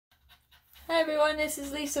Hi everyone, this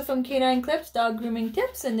is Lisa from Canine Clips, Dog Grooming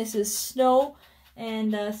Tips, and this is Snow.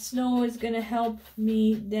 And Snow is going to help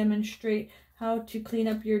me demonstrate how to clean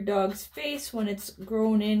up your dog's face when it's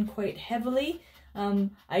grown in quite heavily.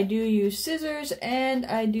 I do use scissors and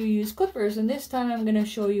I do use clippers, and this time I'm going to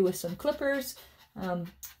show you with some clippers,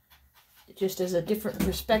 just as a different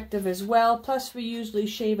perspective as well. Plus we usually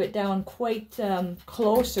shave it down quite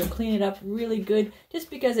close or clean it up really good, just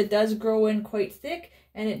because it does grow in quite thick.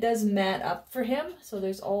 And it does mat up for him, so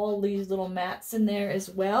there's all these little mats in there as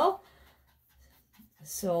well.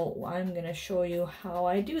 So I'm going to show you how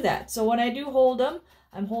I do that. So when I do hold him,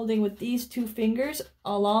 I'm holding with these two fingers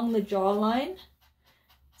along the jawline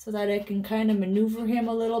so that I can kind of maneuver him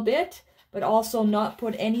a little bit, but also not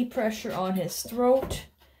put any pressure on his throat,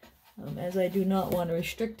 as I do not want to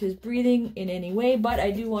restrict his breathing in any way, but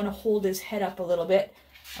I do want to hold his head up a little bit.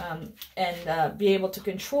 And be able to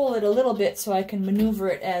control it a little bit so I can maneuver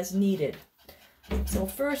it as needed. So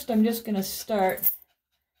first I'm just going to start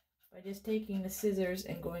by just taking the scissors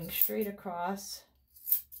and going straight across,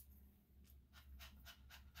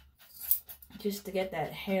 just to get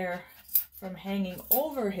that hair from hanging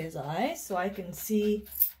over his eyes so I can see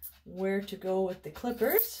where to go with the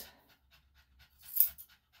clippers.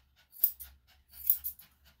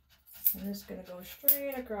 I'm just going to go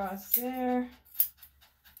straight across there.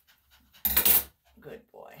 Good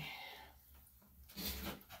boy.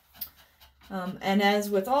 And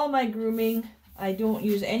as with all my grooming, I don't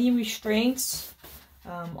use any restraints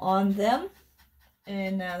on them.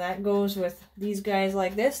 And that goes with these guys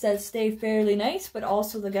like this that stay fairly nice, but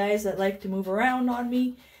also the guys that like to move around on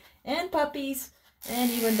me, and puppies,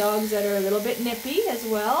 and even dogs that are a little bit nippy as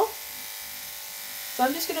well. So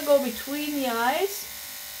I'm just going to go between the eyes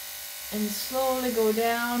and slowly go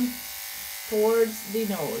down towards the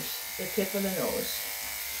nose. The tip of the nose.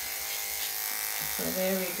 So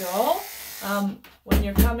there we go. When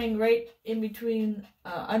you're coming right in between,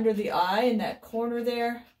 under the eye in that corner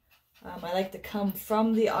there, I like to come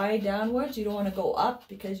from the eye downwards. You don't want to go up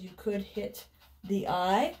because you could hit the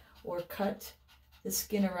eye or cut the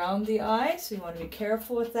skin around the eye. So you want to be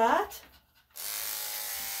careful with that.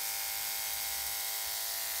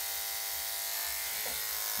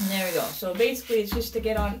 And there we go. So basically it's just to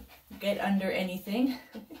get under anything.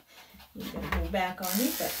 He's going to go back on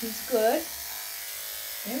me, but he's good.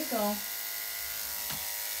 There we go.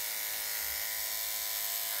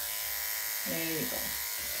 There you go.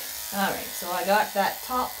 Alright, so I got that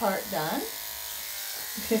top part done.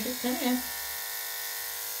 Come in.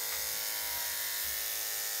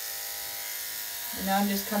 And now I'm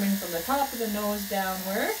just coming from the top of the nose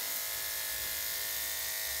downward.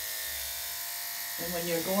 And when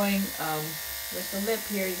you're going with the lip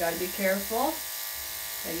here, you got to be careful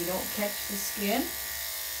that you don't catch the skin.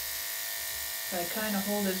 So I kind of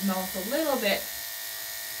hold his mouth a little bit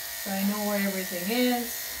so I know where everything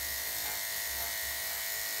is.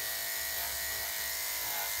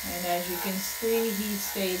 And as you can see, he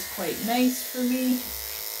stays quite nice for me.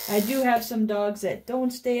 I do have some dogs that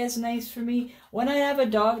don't stay as nice for me. When I have a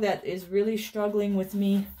dog that is really struggling with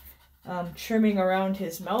me trimming around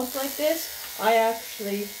his mouth like this, I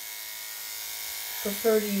actually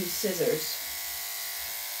prefer to use scissors.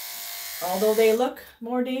 Although they look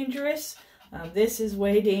more dangerous, this is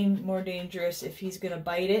way more dangerous if he's going to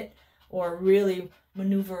bite it or really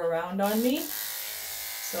maneuver around on me.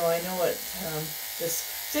 So I know what the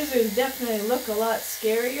scissors definitely look a lot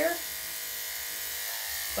scarier,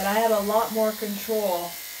 but I have a lot more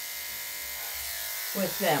control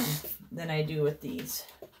with them than I do with these.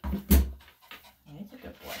 He's a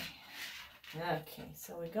good boy. Okay,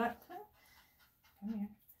 so we got, come here,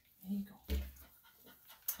 there you go.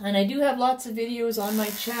 And I do have lots of videos on my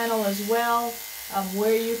channel as well,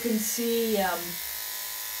 where you can see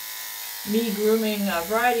me grooming a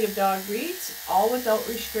variety of dog breeds, all without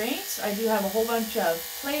restraints. I do have a whole bunch of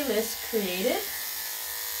playlists created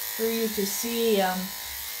for you to see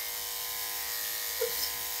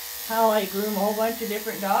how I groom a whole bunch of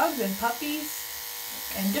different dogs and puppies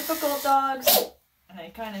and difficult dogs. And I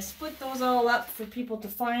kind of split those all up for people to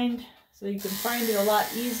find, so you can find it a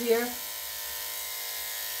lot easier.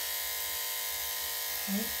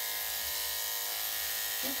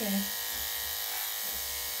 Okay.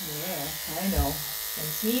 Yeah, I know. Can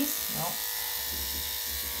I sneeze? No.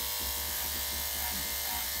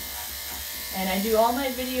 And I do all my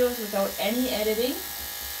videos without any editing.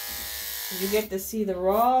 So you get to see the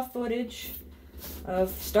raw footage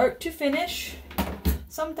of start to finish.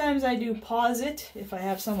 Sometimes I do pause it if I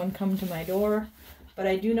have someone come to my door, but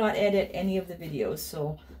I do not edit any of the videos.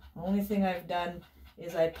 So the only thing I've done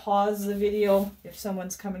is I pause the video if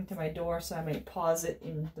someone's coming to my door, so I may pause it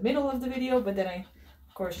in the middle of the video, but then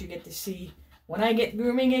of course you get to see when I get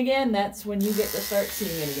grooming again, that's when you get to start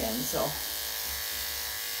seeing it again. So I'm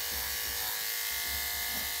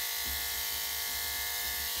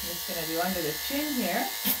just going to do under the chin here.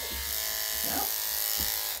 No.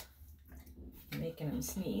 Making him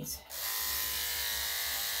sneeze.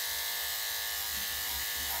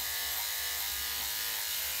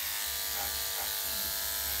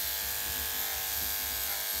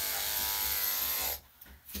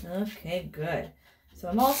 Okay, good. So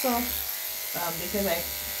I'm also, because I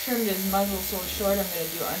trimmed his muzzle so short, I'm going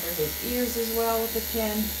to do under his ears as well with the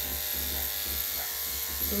pen.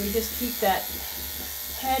 So we just keep that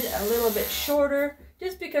head a little bit shorter,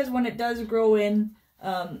 just because when it does grow in,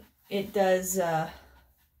 it does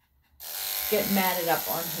get matted up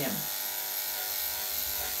on him.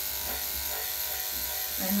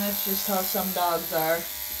 And that's just how some dogs are.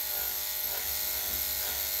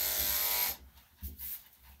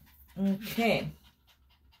 Okay,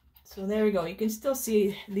 so there we go. You can still see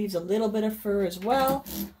it leaves a little bit of fur as well.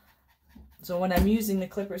 So when I'm using the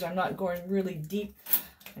clippers, I'm not going really deep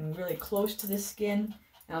and really close to the skin.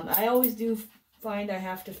 I always do find I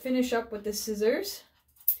have to finish up with the scissors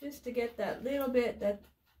just to get that little bit that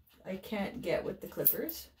I can't get with the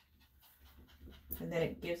clippers. And then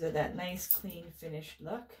it gives it that nice, clean, finished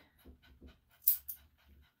look.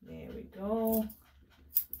 There we go.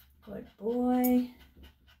 Good boy.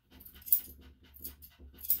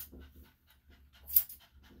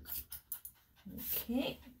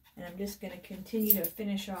 Okay, and I'm just going to continue to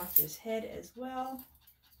finish off his head as well.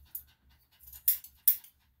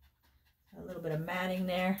 A little bit of matting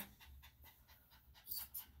there.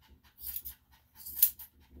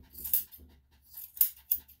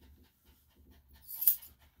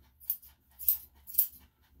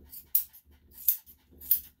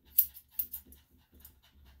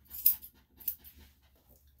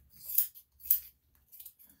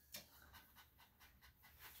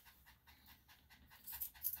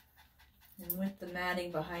 And with the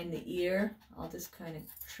matting behind the ear, I'll just kind of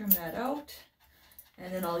trim that out.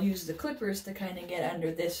 And then I'll use the clippers to kind of get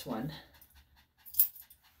under this one.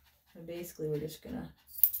 So basically we're just going to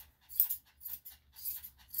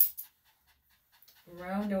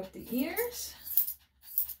round out the ears.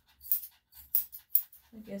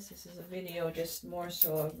 I guess this is a video just more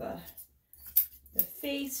so of the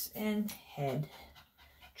face and head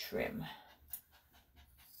trim.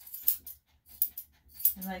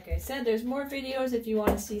 And like I said, there's more videos if you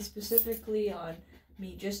want to see specifically on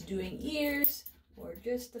me just doing ears, or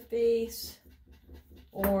just the face,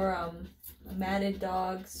 or matted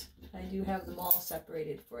dogs. I do have them all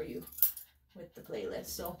separated for you with the playlist.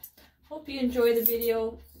 So hope you enjoy the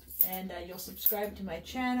video, and you'll subscribe to my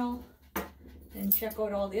channel and check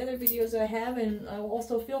out all the other videos I have. And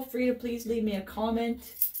also feel free to please leave me a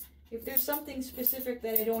comment if there's something specific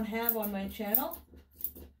that I don't have on my channel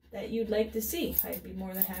that you'd like to see. I'd be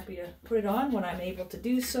more than happy to put it on when I'm able to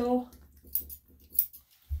do so.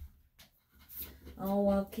 All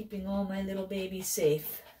while keeping all my little babies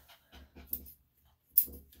safe.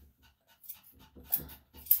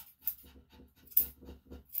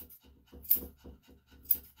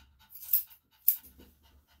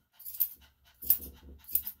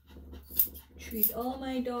 Treat all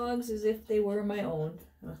my dogs as if they were my own.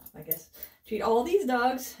 Well, I guess treat all these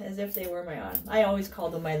dogs as if they were my own. I always call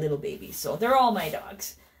them my little babies, so they're all my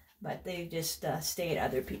dogs. But they just stay at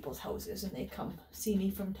other people's houses, and they come see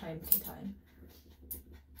me from time to time.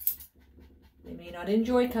 They may not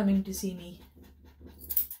enjoy coming to see me,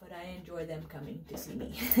 but I enjoy them coming to see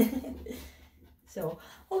me. So,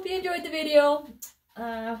 hope you enjoyed the video.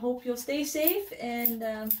 Hope you'll stay safe and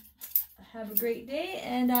have a great day.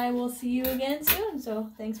 And I will see you again soon.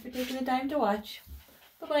 So, thanks for taking the time to watch.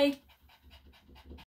 Bye-bye.